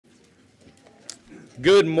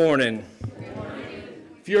Good morning.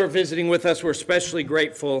 If you're visiting with us, we're especially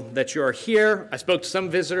grateful that you are here. I spoke to some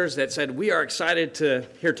visitors that said, we are excited to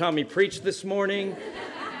hear Tommy preach this morning.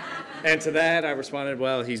 And to that, I responded,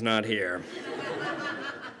 well, he's not here.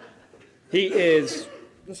 He is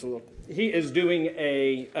doing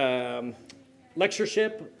a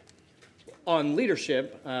lectureship on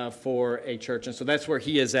leadership for a church. And so that's where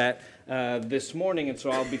he is at this morning. And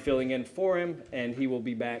so I'll be filling in for him, and he will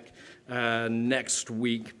be back next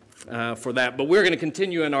week for that. But we're going to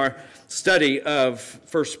continue in our study of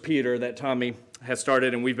 1 Peter that Tommy has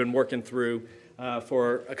started, and we've been working through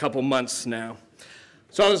for a couple months now.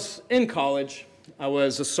 So I was in college. I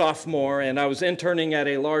was a sophomore, and I was interning at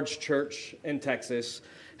a large church in Texas.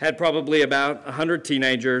 Had probably about 100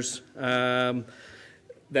 teenagers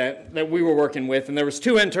that we were working with, and there was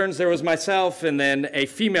two interns. There was myself and then a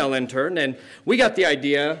female intern, and we got the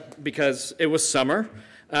idea, because it was summer,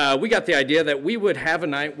 we got the idea that we would have a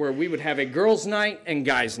night where we would have a girls' night and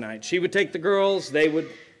guys' night. She would take the girls, they would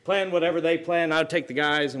plan whatever they planned, I would take the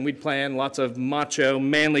guys, and we'd plan lots of macho,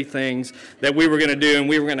 manly things that we were going to do, and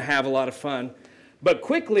we were going to have a lot of fun. But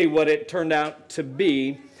quickly what it turned out to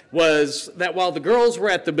be was that while the girls were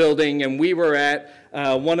at the building and we were at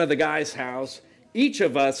one of the guys' house, each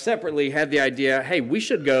of us separately had the idea, hey, we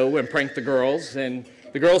should go and prank the girls, and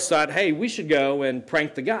the girls thought, hey, we should go and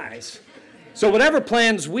prank the guys. So whatever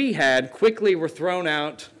plans we had quickly were thrown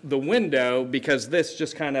out the window because this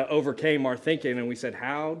just kind of overcame our thinking, and we said,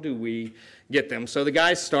 how do we get them? So the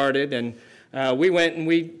guys started, and we went and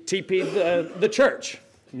we TP'd the church.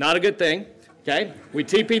 Not a good thing, okay? We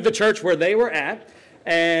TP'd the church where they were at.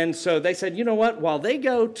 And so they said, you know what, while they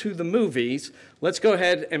go to the movies, let's go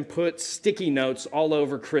ahead and put sticky notes all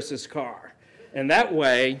over Chris's car. And that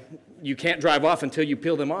way, you can't drive off until you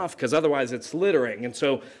peel them off, because otherwise it's littering. And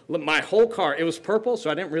so my whole car, it was purple, so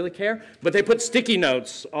I didn't really care, but they put sticky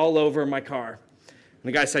notes all over my car.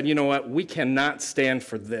 And the guy said, you know what, we cannot stand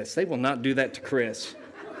for this. They will not do that to Chris.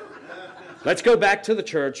 Let's go back to the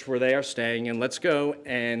church where they are staying, and let's go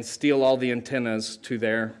and steal all the antennas to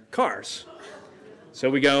their cars. So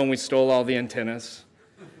we go and we stole all the antennas.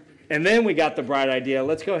 And then we got the bright idea,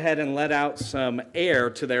 let's go ahead and let out some air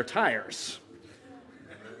to their tires.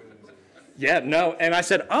 Yeah, no. And I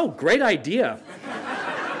said, oh, great idea.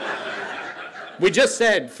 We just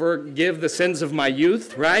said, forgive the sins of my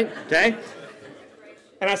youth, right? Okay.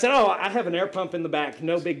 And I said, oh, I have an air pump in the back,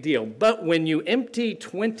 no big deal. But when you empty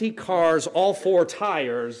 20 cars, all four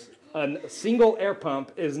tires, a single air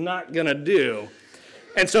pump is not going to do.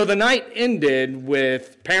 And so the night ended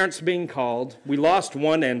with parents being called. We lost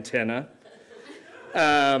one antenna.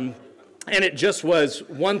 And it just was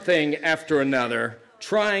one thing after another,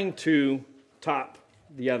 trying to top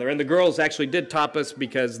the other. And the girls actually did top us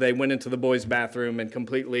because they went into the boys' bathroom and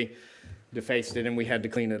completely defaced it, and we had to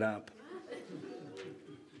clean it up.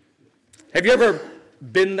 Have you ever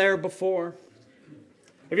been there before?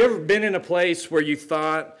 Have you ever been in a place where you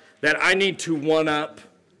thought that I need to one-up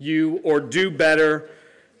you or do better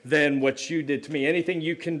than what you did to me? Anything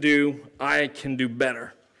you can do, I can do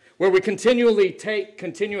better. Where we continually take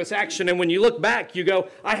continuous action, and when you look back, you go,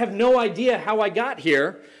 I have no idea how I got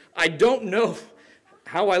here. I don't know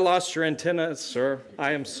how I lost your antenna, sir.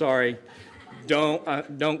 I am sorry.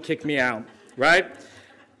 Don't kick me out, right?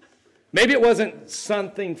 Maybe it wasn't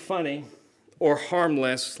something funny or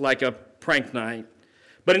harmless like a prank night,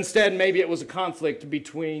 but instead maybe it was a conflict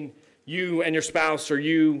between you and your spouse or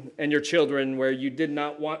you and your children where you did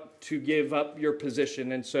not want to give up your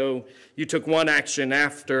position, and so you took one action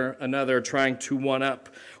after another trying to one up.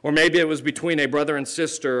 Or maybe it was between a brother and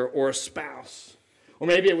sister or a spouse. Or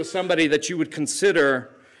maybe it was somebody that you would consider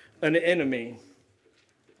an enemy.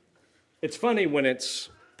 It's funny when it's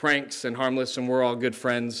pranks and harmless and we're all good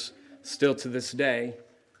friends still to this day,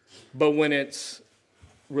 but when it's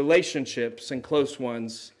relationships and close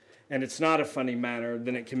ones, and it's not a funny matter,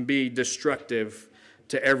 then it can be destructive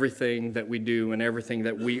to everything that we do and everything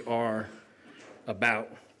that we are about.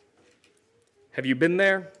 Have you been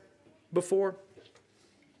there before?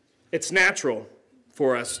 It's natural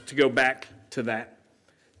for us to go back to that.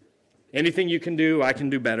 Anything you can do, I can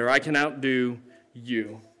do better. I can outdo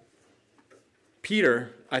you.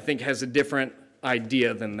 Peter, I think, has a different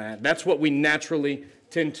idea than that. That's what we naturally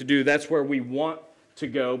tend to do. That's where we want to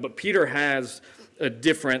go. But Peter has a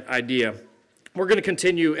different idea. We're going to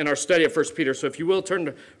continue in our study of 1 Peter. So if you will, turn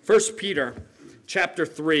to 1 Peter chapter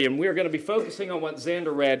 3. And we are going to be focusing on what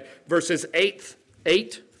Xander read, verses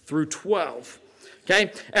 8 through 12.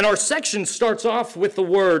 Okay? And our section starts off with the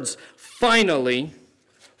words, finally,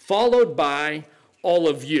 followed by all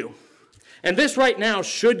of you. And this right now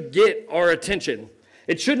should get our attention.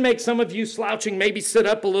 It should make some of you slouching maybe sit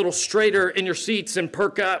up a little straighter in your seats and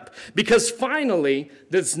perk up, because finally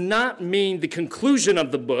does not mean the conclusion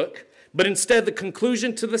of the book, but instead the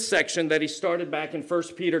conclusion to the section that he started back in 1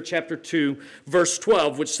 Peter chapter 2, verse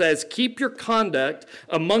 12, which says, "Keep your conduct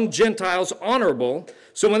among Gentiles honorable,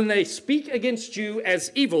 so when they speak against you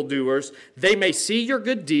as evildoers, they may see your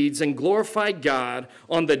good deeds and glorify God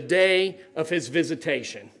on the day of his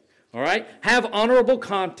visitation." All right? Have honorable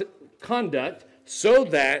conduct so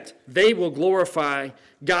that they will glorify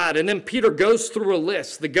God. And then Peter goes through a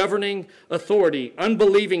list: the governing authority,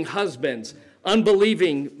 unbelieving husbands,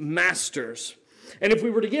 unbelieving masters. And if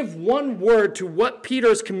we were to give one word to what Peter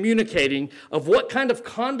is communicating of what kind of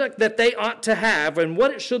conduct that they ought to have and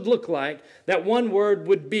what it should look like, that one word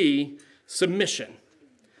would be submission.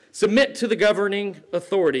 Submit to the governing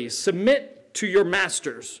authorities. Submit to your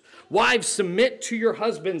masters. Wives, submit to your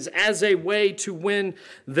husbands as a way to win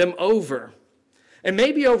them over. And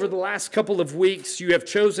maybe over the last couple of weeks, you have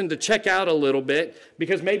chosen to check out a little bit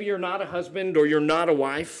because maybe you're not a husband or you're not a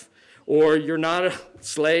wife or you're not a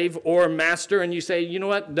slave or a master, and you say, you know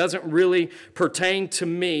what, it doesn't really pertain to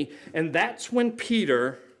me. And that's when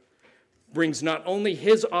Peter brings not only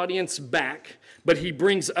his audience back, but he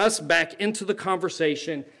brings us back into the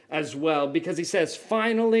conversation as well, because he says,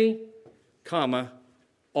 finally, comma,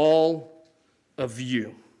 all of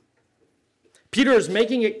you. Peter is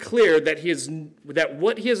making it clear that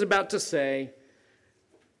what he is about to say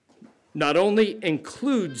not only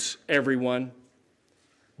includes everyone,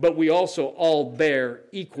 but we also all bear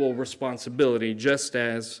equal responsibility, just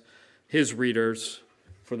as his readers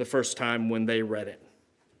for the first time when they read it.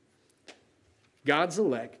 God's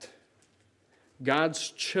elect, God's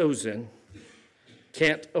chosen,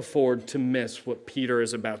 can't afford to miss what Peter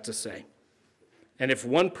is about to say. And if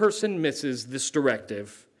one person misses this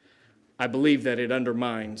directive, I believe that it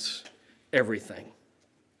undermines everything.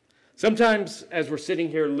 Sometimes as we're sitting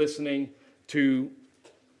here listening to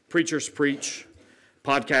preachers preach,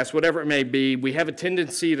 podcasts, whatever it may be, we have a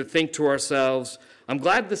tendency to think to ourselves, I'm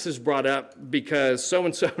glad this is brought up because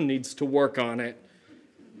so-and-so needs to work on it.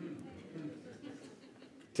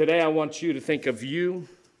 Today I want you to think of you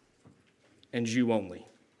and you only,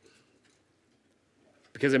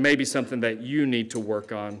 because it may be something that you need to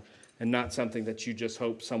work on and not something that you just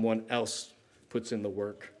hope someone else puts in the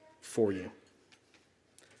work for you.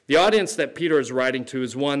 The audience that Peter is writing to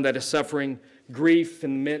is one that is suffering grief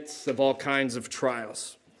in the midst of all kinds of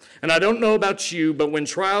trials. And I don't know about you, but when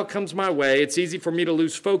trial comes my way, it's easy for me to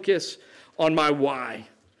lose focus on my why.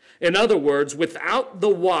 In other words, without the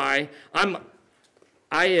why,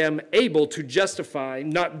 I am able to justify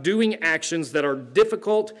not doing actions that are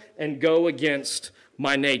difficult and go against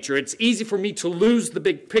my nature. It's easy for me to lose the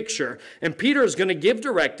big picture. And Peter is going to give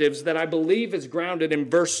directives that I believe is grounded in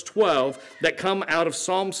verse 12 that come out of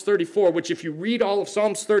Psalms 34, which if you read all of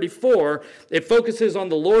Psalms 34, it focuses on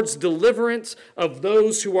the Lord's deliverance of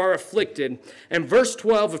those who are afflicted. And verse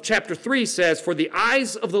 12 of chapter 3 says, "For the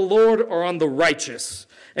eyes of the Lord are on the righteous,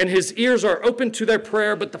 and his ears are open to their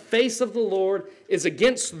prayer, but the face of the Lord is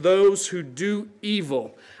against those who do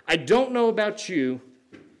evil." I don't know about you,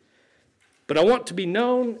 but I want to be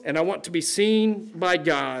known and I want to be seen by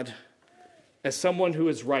God as someone who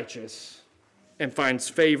is righteous and finds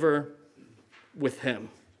favor with him.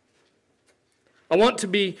 I want to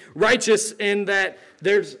be righteous in that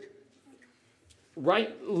there's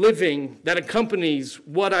right living that accompanies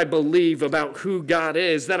what I believe about who God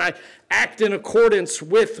is, that I act in accordance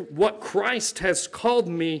with what Christ has called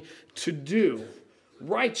me to do.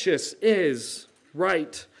 Righteous is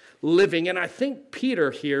right living. And I think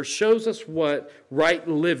Peter here shows us what right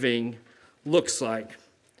living looks like.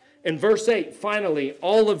 In verse 8, finally,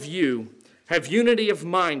 all of you have unity of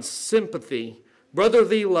mind, sympathy,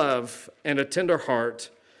 brotherly love, and a tender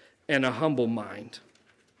heart, and a humble mind.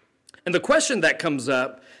 And the question that comes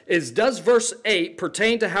up is, does verse 8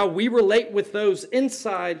 pertain to how we relate with those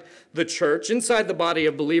inside the church, inside the body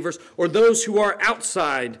of believers, or those who are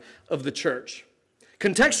outside of the church?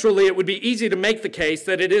 Contextually, it would be easy to make the case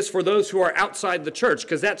that it is for those who are outside the church,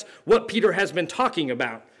 because that's what Peter has been talking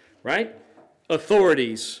about, right?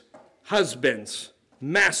 Authorities, husbands,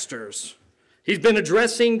 masters. He's been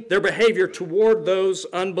addressing their behavior toward those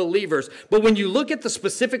unbelievers. But when you look at the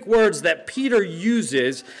specific words that Peter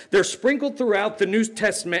uses, they're sprinkled throughout the New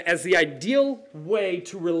Testament as the ideal way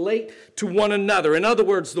to relate to one another. In other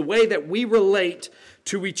words, the way that we relate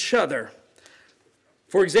to each other.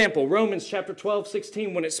 For example, Romans chapter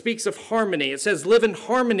 12:16, when it speaks of harmony, it says, "Live in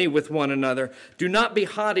harmony with one another. Do not be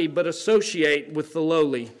haughty, but associate with the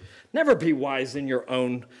lowly. Never be wise in your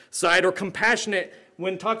own sight or compassionate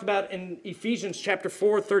when talked about in Ephesians chapter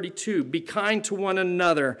 4:32, be kind to one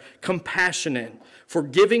another, compassionate,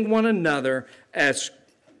 forgiving one another as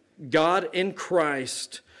God in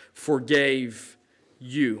Christ forgave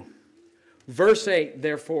you. Verse 8,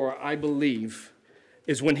 therefore, I believe,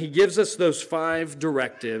 is when he gives us those 5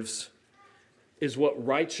 directives, is what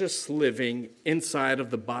righteous living inside of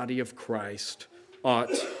the body of Christ ought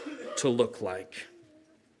to look like.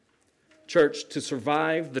 Church, to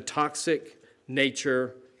survive the toxic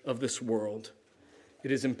nature of this world,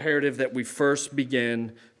 it is imperative that we first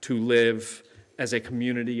begin to live as a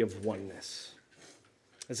community of oneness,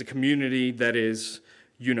 as a community that is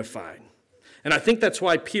unified. And I think that's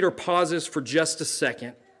why Peter pauses for just a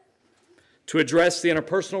second to address the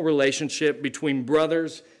interpersonal relationship between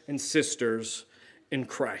brothers and sisters in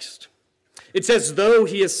Christ. It's as though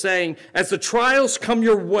he is saying, as the trials come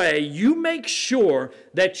your way, you make sure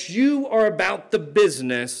that you are about the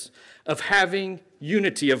business of having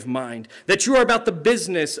unity of mind, that you are about the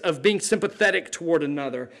business of being sympathetic toward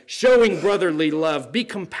another, showing brotherly love, be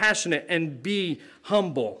compassionate and be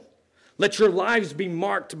humble. Let your lives be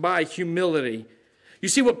marked by humility. You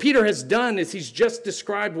see, what Peter has done is he's just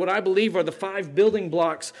described what I believe are the 5 building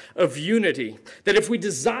blocks of unity. That if we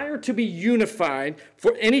desire to be unified,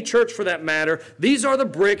 for any church for that matter, these are the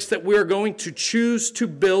bricks that we are going to choose to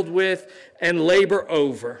build with and labor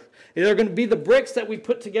over. They're going to be the bricks that we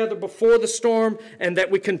put together before the storm and that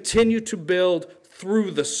we continue to build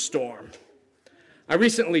through the storm. I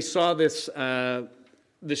recently saw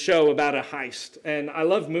the show about a heist. And I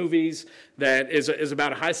love movies that is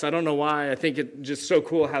about a heist. I don't know why. I think it's just so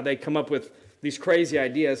cool how they come up with these crazy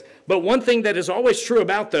ideas. But one thing that is always true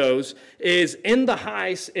about those is in the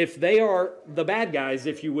heist, if they are the bad guys,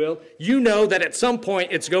 if you will, you know that at some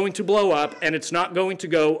point it's going to blow up and it's not going to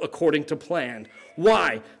go according to plan.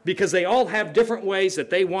 Why? Because they all have different ways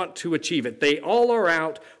that they want to achieve it. They all are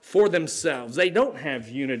out for themselves. They don't have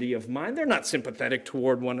unity of mind. They're not sympathetic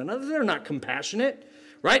toward one another. They're not compassionate.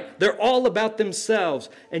 Right? They're all about themselves.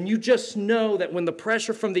 And you just know that when the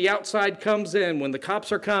pressure from the outside comes in, when the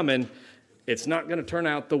cops are coming, it's not going to turn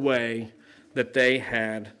out the way that they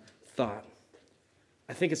had thought.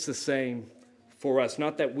 I think it's the same for us.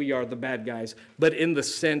 Not that we are the bad guys, but in the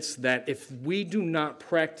sense that if we do not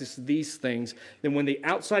practice these things, then when the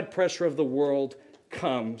outside pressure of the world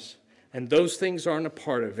comes and those things aren't a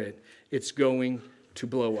part of it, it's going to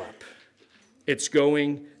blow up. It's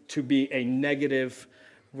going to be a negative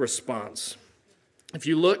response. If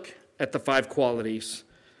you look at the 5 qualities,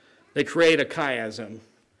 they create a chiasm.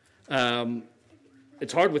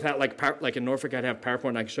 It's hard without, like in Norfolk, I'd have PowerPoint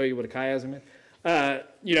and I can show you what a chiasm is.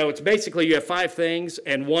 It's basically you have 5 things,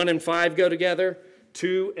 and 1 and 5 go together,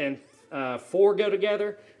 2 and 4 go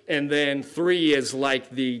together, and then 3 is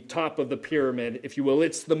like the top of the pyramid, if you will.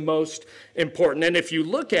 It's the most important. And if you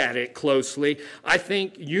look at it closely, I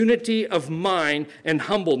think unity of mind and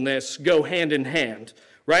humbleness go hand in hand.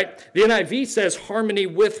 Right? The NIV says harmony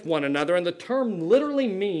with one another, and the term literally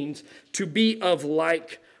means to be of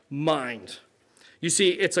like mind. You see,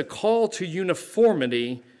 it's a call to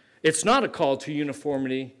uniformity. It's not a call to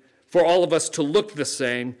uniformity for all of us to look the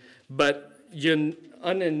same, but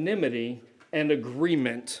unanimity and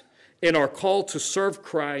agreement in our call to serve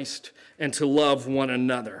Christ and to love one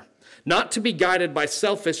another. Not to be guided by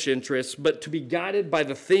selfish interests, but to be guided by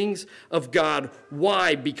the things of God.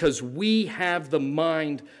 Why? Because we have the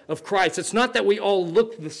mind of Christ. It's not that we all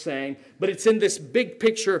look the same, but it's in this big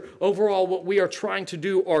picture, overall, what we are trying to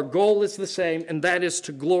do. Our goal is the same, and that is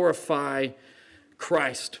to glorify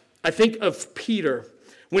Christ. I think of Peter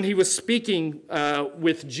when he was speaking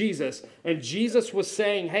with Jesus, and Jesus was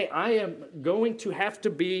saying, hey, I am going to have to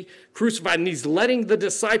be crucified, and he's letting the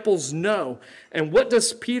disciples know. And what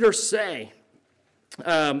does Peter say?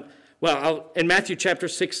 In Matthew chapter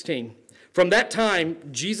 16, from that time,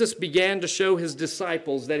 Jesus began to show his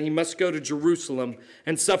disciples that he must go to Jerusalem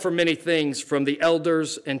and suffer many things from the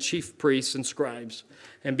elders and chief priests and scribes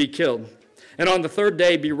and be killed, and on the 3rd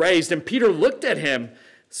day be raised. And Peter looked at him,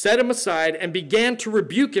 set him aside, and began to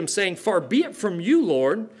rebuke him, saying, far be it from you,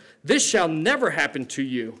 Lord, this shall never happen to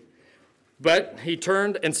you. But he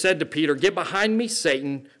turned and said to Peter, get behind me,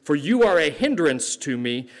 Satan, for you are a hindrance to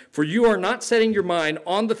me, for you are not setting your mind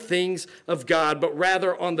on the things of God, but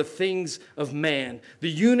rather on the things of man. The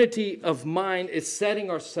unity of mind is setting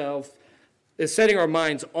our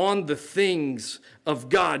minds on the things of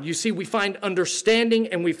God. You see, we find understanding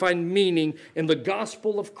and we find meaning in the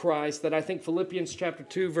gospel of Christ that I think Philippians chapter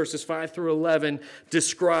 2, verses 5 through 11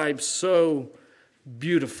 describes so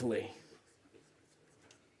beautifully.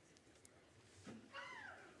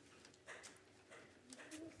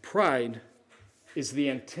 Pride is the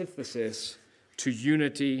antithesis to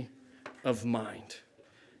unity of mind.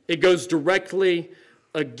 It goes directly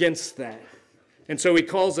against that. And so he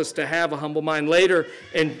calls us to have a humble mind. Later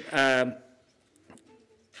in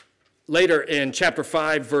chapter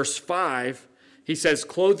 5, verse 5, he says,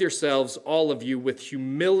 "Clothe yourselves, all of you, with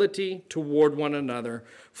humility toward one another,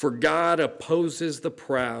 for God opposes the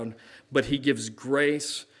proud, but he gives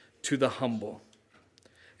grace to the humble."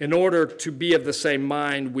 In order to be of the same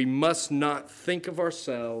mind, we must not think of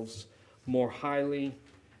ourselves more highly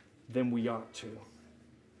than we ought to.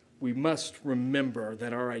 We must remember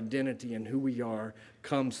that our identity and who we are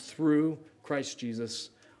comes through Christ Jesus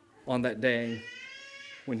on that day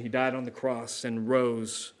when he died on the cross and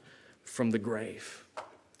rose from the grave.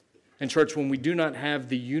 And church, when we do not have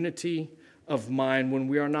the unity of mind, when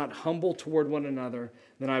we are not humble toward one another,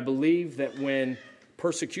 then I believe that when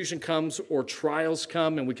persecution comes or trials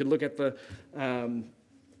come, and we could look at the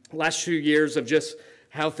last few years of just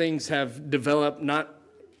how things have developed, not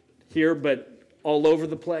here but all over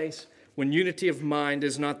the place. When unity of mind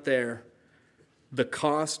is not there, the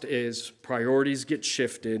cost is priorities get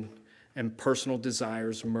shifted and personal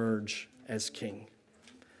desires merge as king.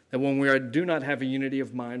 That when we do not have a unity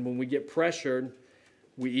of mind, when we get pressured,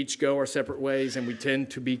 we each go our separate ways and we tend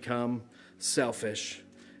to become selfish,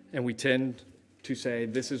 and we tend to say,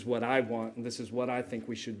 this is what I want and this is what I think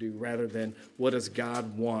we should do, rather than what does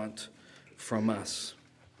God want from us.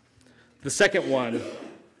 The second one,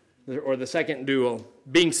 or the second dual,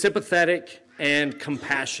 being sympathetic and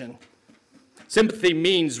compassion. Sympathy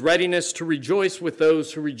means readiness to rejoice with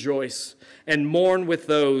those who rejoice and mourn with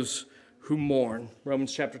those who mourn.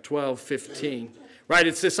 Romans chapter 12:15. Right?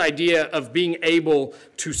 It's this idea of being able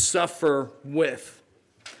to suffer with.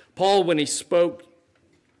 Paul, when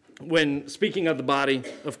speaking of the body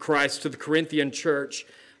of Christ to the Corinthian church,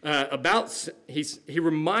 he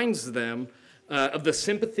reminds them of the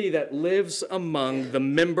sympathy that lives among the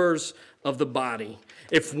members of the body.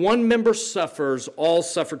 If one member suffers, all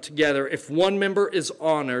suffer together. If one member is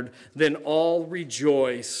honored, then all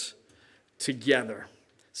rejoice together.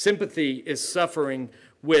 Sympathy is suffering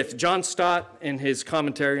with. John Stott, in his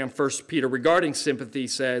commentary on 1 Peter regarding sympathy,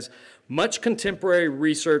 says, much contemporary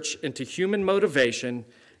research into human motivation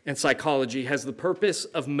and psychology has the purpose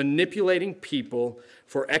of manipulating people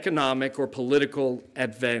for economic or political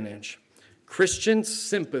advantage. Christian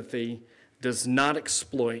sympathy does not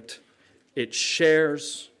exploit, it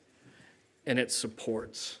shares and it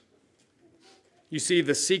supports. You see,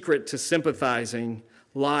 the secret to sympathizing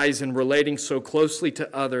lies in relating so closely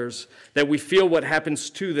to others that we feel what happens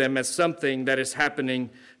to them as something that is happening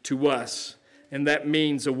to us. And that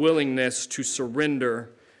means a willingness to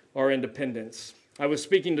surrender our independence. I was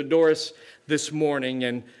speaking to Doris this morning,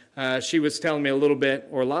 and she was telling me a little bit,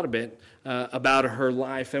 or a lot of it, about her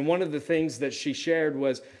life. And one of the things that she shared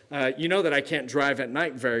was, you know that I can't drive at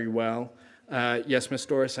night very well. Yes, Miss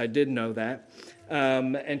Doris, I did know that.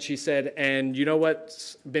 And she said, and you know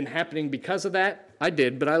what's been happening because of that? I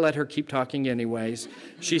did, but I let her keep talking anyways.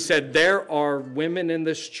 She said, there are women in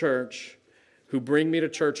this church who bring me to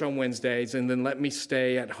church on Wednesdays and then let me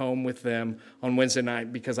stay at home with them on Wednesday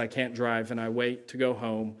night because I can't drive and I wait to go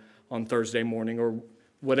home on Thursday morning, or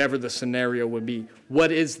whatever the scenario would be.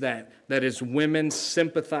 What is that? That is women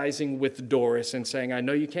sympathizing with Doris and saying, I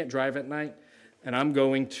know you can't drive at night, and I'm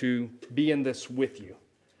going to be in this with you.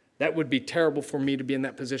 That would be terrible for me to be in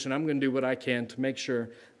that position. I'm going to do what I can to make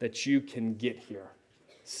sure that you can get here.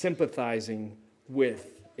 Sympathizing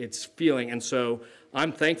with its feeling. And so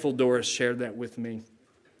I'm thankful Doris shared that with me,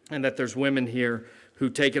 and that there's women here who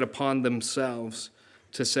take it upon themselves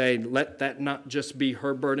to say, let that not just be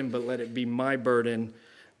her burden, but let it be my burden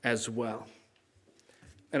as well.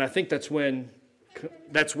 And I think that's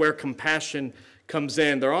where compassion comes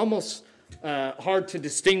in. They're almost hard to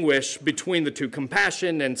distinguish between the two,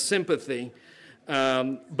 compassion and sympathy.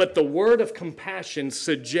 But the word of compassion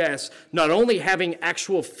suggests not only having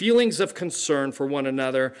actual feelings of concern for one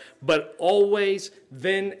another, but always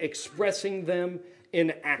then expressing them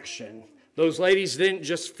in action. Those ladies didn't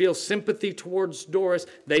just feel sympathy towards Doris,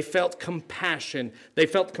 they felt compassion. They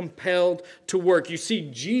felt compelled to work. You see,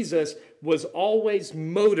 Jesus was always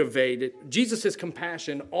motivated. Jesus'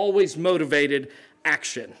 compassion always motivated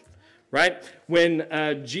action, right? When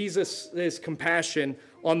Jesus' compassion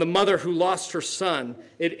on the mother who lost her son,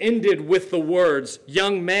 it ended with the words,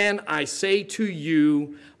 young man, I say to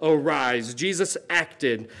you, arise. Jesus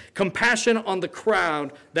acted. Compassion on the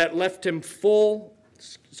crowd that left him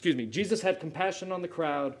Jesus had compassion on the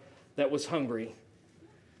crowd that was hungry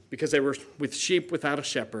because they were with sheep without a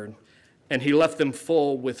shepherd, and he left them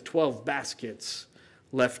full with 12 baskets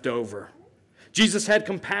left over. Jesus had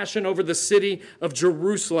compassion over the city of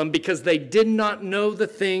Jerusalem because they did not know the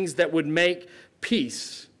things that would make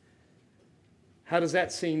peace. How does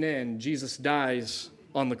that scene end? Jesus dies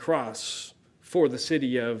on the cross for the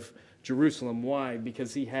city of Jerusalem. Why?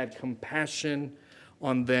 Because he had compassion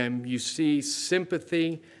on them. You see,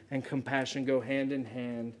 sympathy and compassion go hand in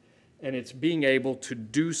hand, and it's being able to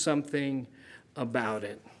do something about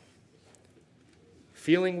it.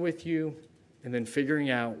 Feeling with you, and then figuring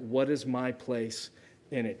out what is my place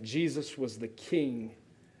in it. Jesus was the king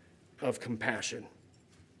of compassion.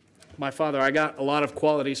 My father, I got a lot of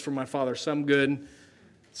qualities from my father, some good,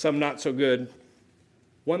 some not so good.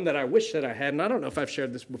 One that I wish that I had, and I don't know if I've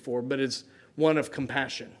shared this before, but it's one of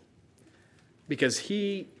compassion. Because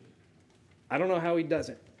I don't know how he does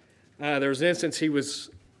it. There was an instance he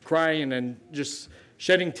was crying and just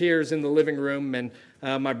shedding tears in the living room, and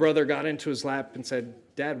my brother got into his lap and said,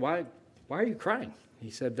 "Dad, why are you crying?" He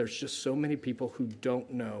said, "There's just so many people who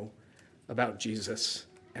don't know about Jesus,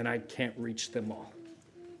 and I can't reach them all."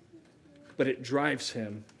 But it drives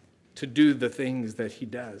him to do the things that he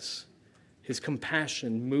does. His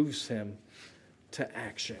compassion moves him to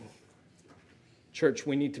action. Church,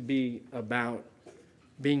 we need to be about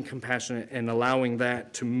being compassionate and allowing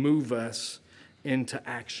that to move us into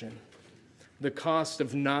action. The cost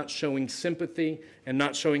of not showing sympathy and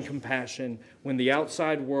not showing compassion when the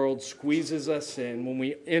outside world squeezes us in, when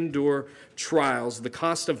we endure trials, the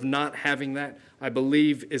cost of not having that, I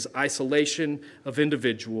believe, is isolation of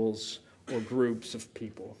individuals or groups of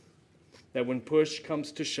people. That when push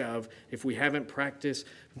comes to shove, if we haven't practiced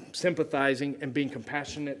sympathizing and being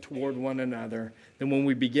compassionate toward one another, then when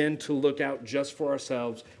we begin to look out just for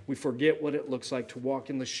ourselves, we forget what it looks like to walk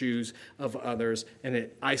in the shoes of others, and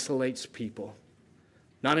it isolates people.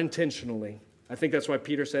 Not intentionally. I think that's why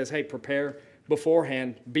Peter says, hey, prepare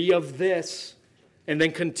beforehand, be of this, and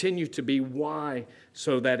then continue to be. Why?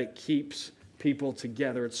 So that it keeps people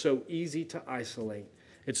together. It's so easy to isolate.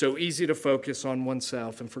 It's so easy to focus on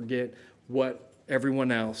oneself and forget what everyone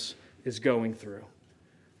else is going through.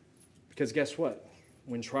 Because guess what?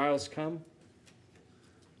 When trials come,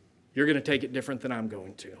 you're going to take it different than I'm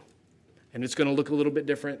going to. And it's going to look a little bit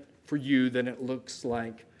different for you than it looks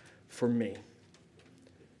like for me.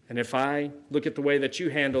 And if I look at the way that you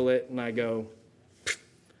handle it and I go,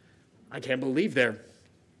 I can't believe they're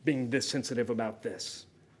being this sensitive about this.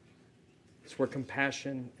 It's where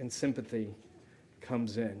compassion and sympathy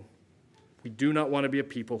comes in. We do not want to be a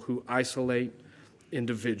people who isolate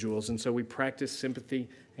individuals, and so we practice sympathy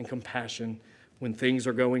and compassion when things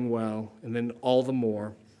are going well, and then all the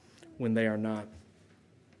more when they are not.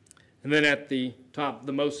 And then at the top,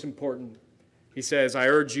 the most important, he says, I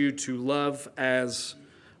urge you to love as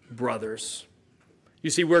brothers. You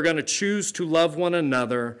see, we're going to choose to love one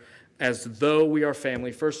another as though we are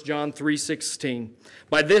family. 1 John 3:16.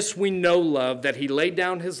 By this we know love, that he laid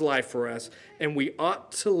down his life for us, and we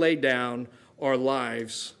ought to lay down our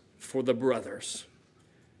lives for the brothers.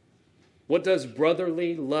 What does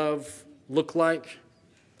brotherly love look like?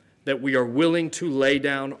 That we are willing to lay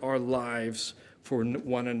down our lives for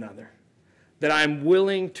one another. That I'm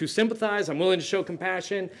willing to sympathize, I'm willing to show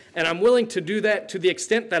compassion, and I'm willing to do that to the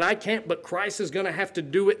extent that I can't, but Christ is going to have to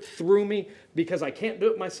do it through me because I can't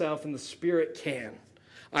do it myself and the Spirit can.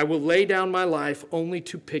 I will lay down my life only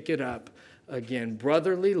to pick it up again.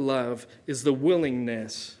 Brotherly love is the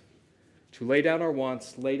willingness to lay down our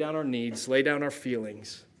wants, lay down our needs, lay down our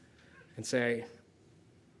feelings, and say,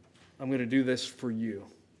 I'm going to do this for you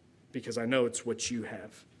because I know it's what you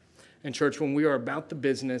have. And church, when we are about the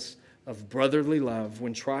business of brotherly love,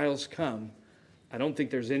 when trials come, I don't think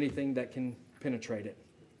there's anything that can penetrate it.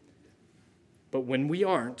 But when we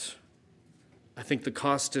aren't, I think the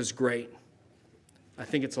cost is great. I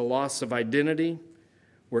think it's a loss of identity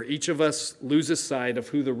where each of us loses sight of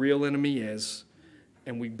who the real enemy is,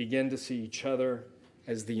 and we begin to see each other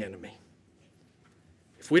as the enemy.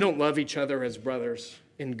 If we don't love each other as brothers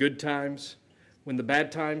in good times, when the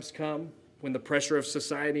bad times come, when the pressure of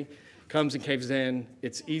society comes and caves in,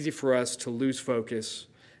 it's easy for us to lose focus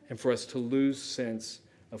and for us to lose sense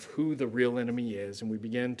of who the real enemy is, and we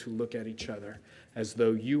begin to look at each other as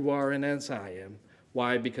though you are and as I am.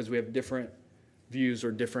 Why? Because we have different views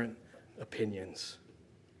or different opinions.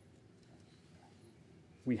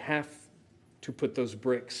 We have to put those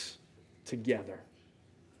bricks together,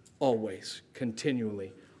 always,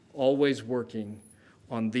 continually, always working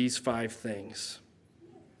on these 5 things.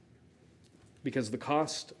 Because the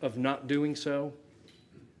cost of not doing so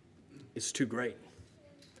is too great.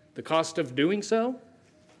 The cost of doing so,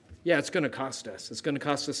 yeah, it's going to cost us. It's going to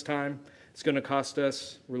cost us time. It's going to cost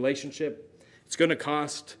us relationship. It's going to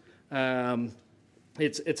cost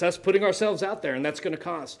It's us putting ourselves out there, and that's going to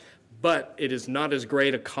cost. But it is not as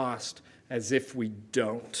great a cost as if we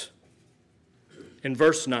don't. In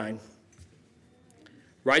verse 9,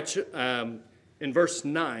 in verse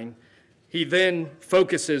 9, he then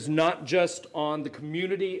focuses not just on the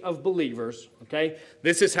community of believers, okay?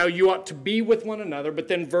 This is how you ought to be with one another. But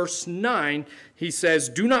then verse 9, he says,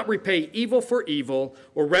 do not repay evil for evil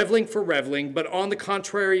or reveling for reveling, but on the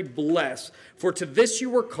contrary, bless. For to this you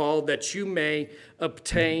were called, that you may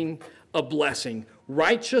obtain a blessing.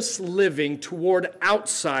 Righteous living toward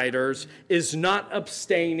outsiders is not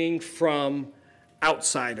abstaining from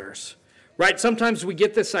outsiders, right? Sometimes we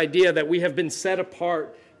get this idea that we have been set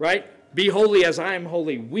apart, right? Be holy as I am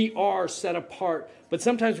holy. We are set apart. But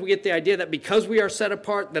sometimes we get the idea that because we are set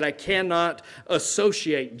apart, that I cannot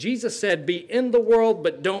associate. Jesus said, be in the world,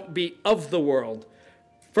 but don't be of the world.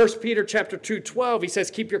 1 Peter chapter 2:12, he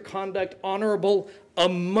says, keep your conduct honorable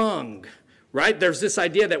among, right? There's this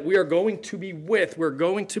idea that we are going to be with, we're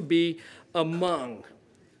going to be among.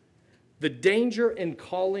 The danger in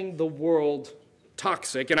calling the world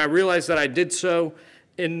toxic, and I realize that I did so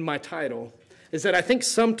in my title, is that I think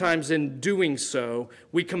sometimes in doing so,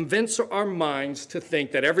 we convince our minds to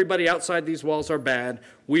think that everybody outside these walls are bad,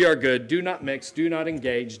 we are good, do not mix, do not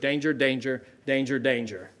engage, danger, danger, danger,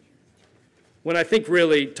 danger. When I think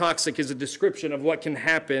really toxic is a description of what can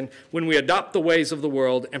happen when we adopt the ways of the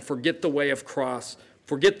world and forget the way of Christ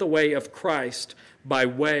by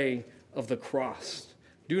way of the cross.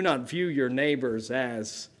 Do not view your neighbors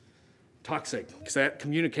as toxic, because that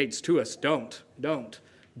communicates to us, don't.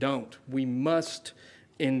 We must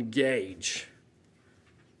engage.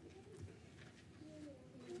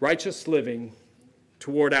 Righteous living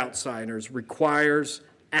toward outsiders requires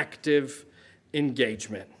active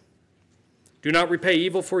engagement. Do not repay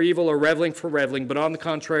evil for evil or reveling for reveling, but on the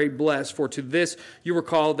contrary, bless, for to this you were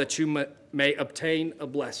called, that you may obtain a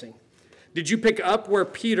blessing. Did you pick up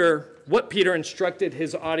what Peter instructed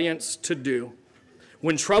his audience to do?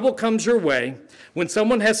 When trouble comes your way, when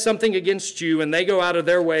someone has something against you and they go out of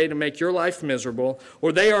their way to make your life miserable,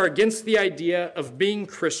 or they are against the idea of being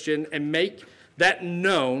Christian and make that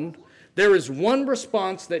known, there is one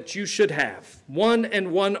response that you should have, one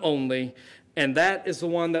and one only, and that is the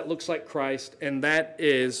one that looks like Christ, and that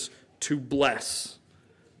is to bless.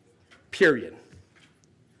 Period.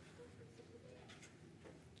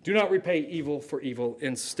 Do not repay evil for evil.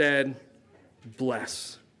 Instead,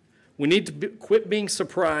 bless. We need to quit being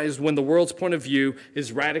surprised when the world's point of view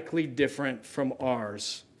is radically different from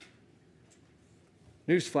ours.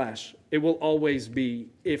 Newsflash, it will always be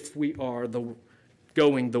if we are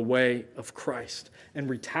going the way of Christ. And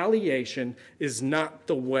retaliation is not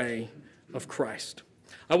the way of Christ.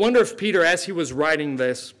 I wonder if Peter, as he was writing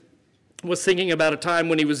this, was thinking about a time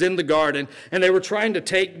when he was in the garden and they were trying to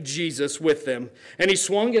take Jesus with them. And he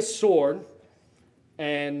swung his sword,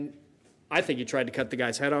 and I think he tried to cut the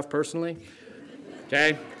guy's head off personally.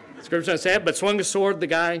 Okay? Scripture doesn't say it, but swung his sword, the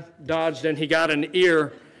guy dodged, and he got an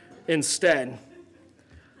ear instead.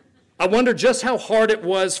 I wonder just how hard it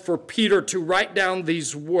was for Peter to write down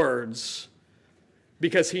these words,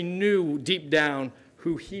 because he knew deep down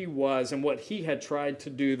who he was and what he had tried to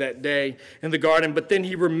do that day in the garden. But then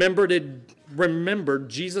he remembered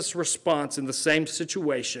Jesus' response in the same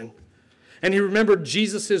situation. And he remembered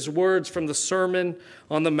Jesus' words from the Sermon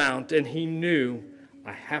on the Mount, and he knew,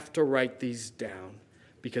 I have to write these down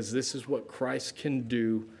because this is what Christ can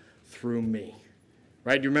do through me.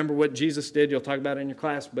 Right? You remember what Jesus did? You'll talk about it in your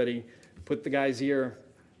class, but he put the guy's ear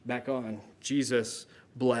back on. Jesus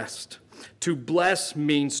blessed. To bless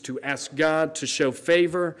means to ask God to show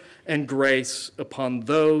favor and grace upon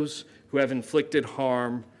those who have inflicted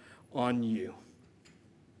harm on you.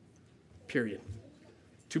 Period.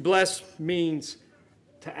 To bless means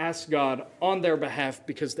to ask God on their behalf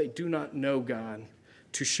because they do not know God,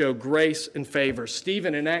 to show grace and favor.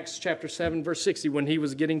 Stephen in Acts chapter 7, verse 60, when he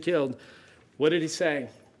was getting killed, what did he say?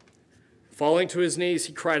 Falling to his knees,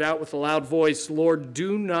 he cried out with a loud voice, Lord,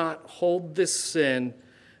 do not hold this sin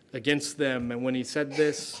against them. And when he said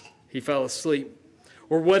this, he fell asleep.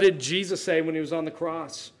 Or what did Jesus say when he was on the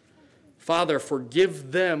cross? Father,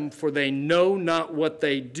 forgive them, for they know not what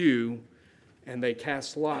they do. And they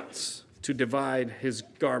cast lots to divide his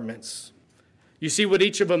garments. You see, what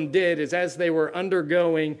each of them did is as they were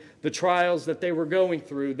undergoing the trials that they were going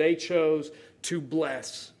through, they chose to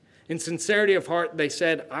bless. In sincerity of heart, they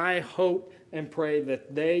said, I hope and pray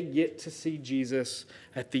that they get to see Jesus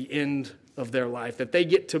at the end of their life, that they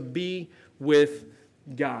get to be with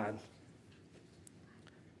God.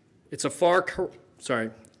 It is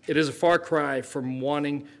a far cry from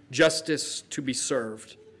wanting justice to be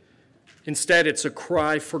served. Instead, it's a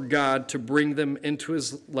cry for God to bring them into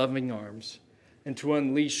his loving arms and to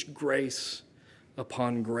unleash grace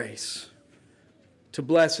upon grace. To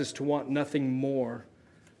bless is to want nothing more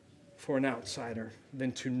for an outsider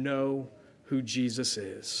than to know who Jesus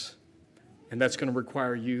is. And that's going to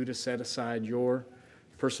require you to set aside your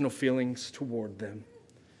personal feelings toward them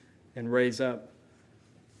and raise up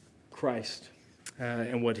Christ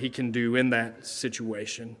and what he can do in that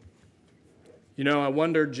situation. You know, I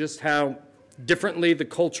wonder just how differently the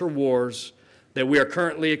culture wars that we are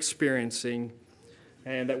currently experiencing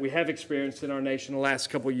and that we have experienced in our nation the last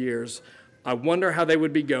couple years, I wonder how they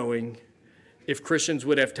would be going if Christians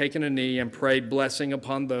would have taken a knee and prayed blessing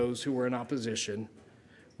upon those who were in opposition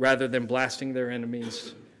rather than blasting their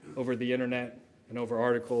enemies over the internet and over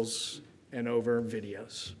articles and over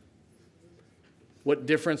videos. What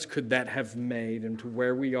difference could that have made into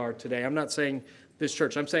where we are today? I'm not saying this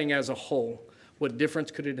church, I'm saying as a whole. What difference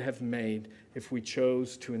could it have made if we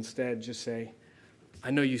chose to instead just say, I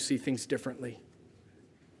know you see things differently.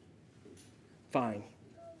 Fine,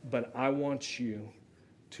 but I want you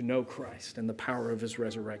to know Christ and the power of his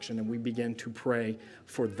resurrection, and we begin to pray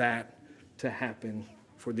for that to happen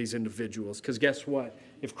for these individuals. Because guess what?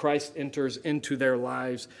 If Christ enters into their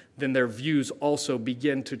lives, then their views also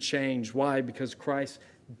begin to change. Why? Because Christ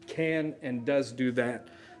can and does do that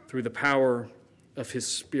through the power of his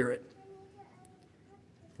Spirit.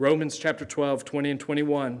 Romans chapter 12, 20 and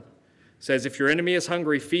 21 says, if your enemy is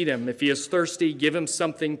hungry, feed him. If he is thirsty, give him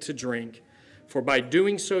something to drink. For by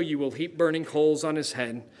doing so, you will heap burning coals on his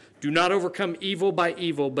head. Do not overcome evil by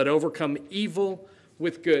evil, but overcome evil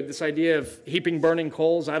with good. This idea of heaping burning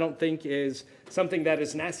coals, I don't think is something that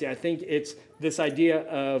is nasty. I think it's this idea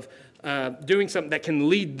of doing something that can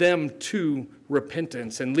lead them to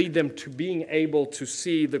repentance and lead them to being able to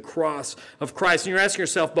see the cross of Christ. And you're asking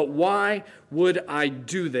yourself, but why would I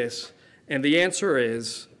do this? And the answer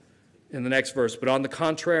is in the next verse, but on the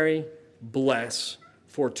contrary, bless,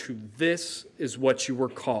 for to this is what you were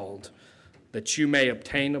called, that you may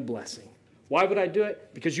obtain a blessing. Why would I do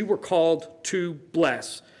it? Because you were called to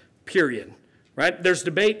bless, period. Right? There's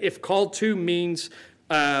debate if called to means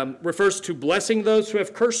refers to blessing those who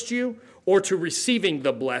have cursed you or to receiving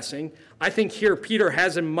the blessing. I think here Peter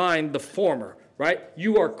has in mind the former, right?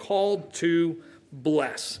 You are called to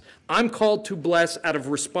bless. I'm called to bless out of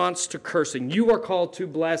response to cursing. You are called to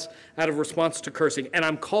bless out of response to cursing. And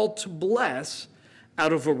I'm called to bless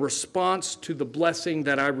out of a response to the blessing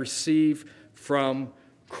that I receive from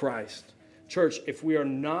Christ. Church, if we are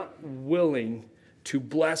not willing to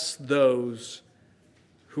bless those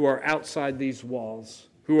who are outside these walls,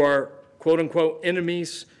 who are quote-unquote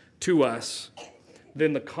enemies to us,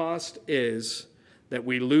 then the cost is that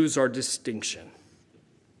we lose our distinction.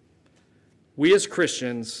 We as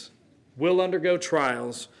Christians will undergo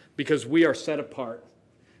trials because we are set apart,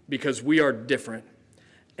 because we are different.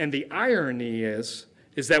 And the irony is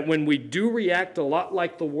that when we do react a lot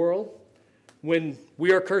like the world, when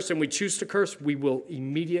we are cursed and we choose to curse, we will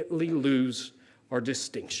immediately lose our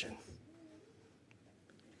distinction.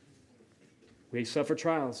 We suffer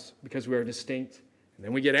trials because we are distinct, and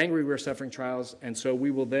then we get angry we're suffering trials, and so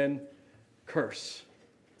we will then curse.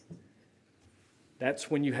 That's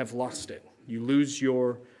when you have lost it. You lose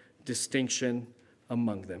your distinction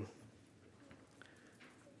among them.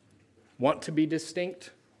 Want to be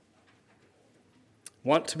distinct?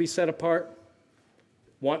 Want to be set apart?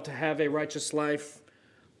 Want to have a righteous life?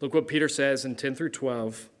 Look what Peter says in 10 through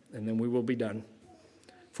 12, and then we will be done.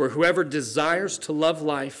 For whoever desires to love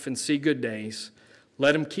life and see good days,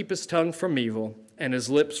 let him keep his tongue from evil and his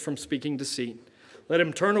lips from speaking deceit. Let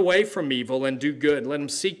him turn away from evil and do good. Let him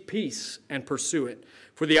seek peace and pursue it.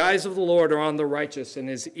 For the eyes of the Lord are on the righteous, and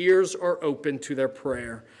his ears are open to their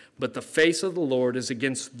prayer. But the face of the Lord is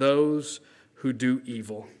against those who do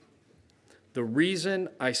evil. The reason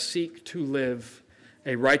I seek to live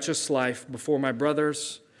a righteous life before my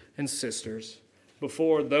brothers and sisters,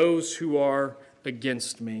 before those who are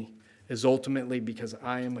against me, is ultimately because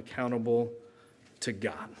I am accountable to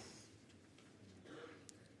God.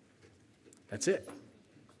 That's it.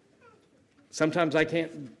 Sometimes I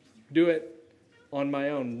can't do it on my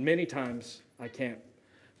own. Many times I can't.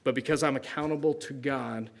 But because I'm accountable to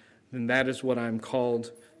God, then that is what I'm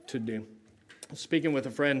called to do. Speaking with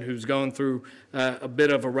a friend who's going through a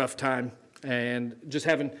bit of a rough time and just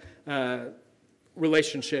having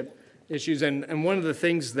relationship issues. And one of the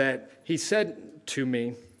things that he said to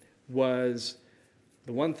me was,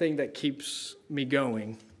 the one thing that keeps me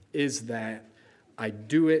going is that I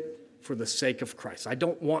do it for the sake of Christ. I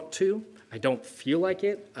don't want to. I don't feel like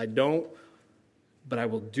it. But I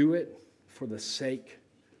will do it for the sake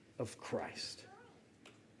of Christ.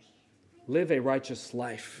 live a righteous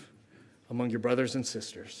life among your brothers and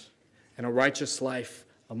sisters, and a righteous life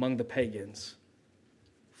among the pagans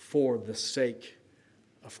for the sake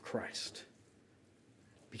of Christ.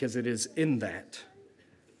 Because it is in that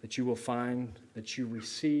you will find that you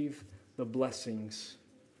receive the blessings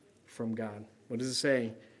from God. What does it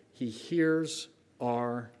say? He hears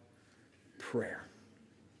our prayer.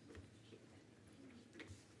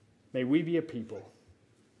 May we be a people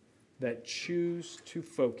that choose to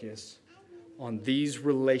focus on these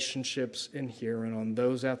relationships in here and on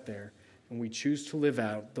those out there, and we choose to live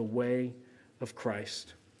out the way of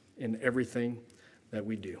Christ in everything that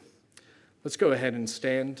we do. Let's go ahead and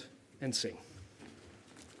stand and sing.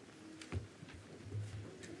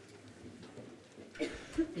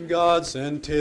 God sent his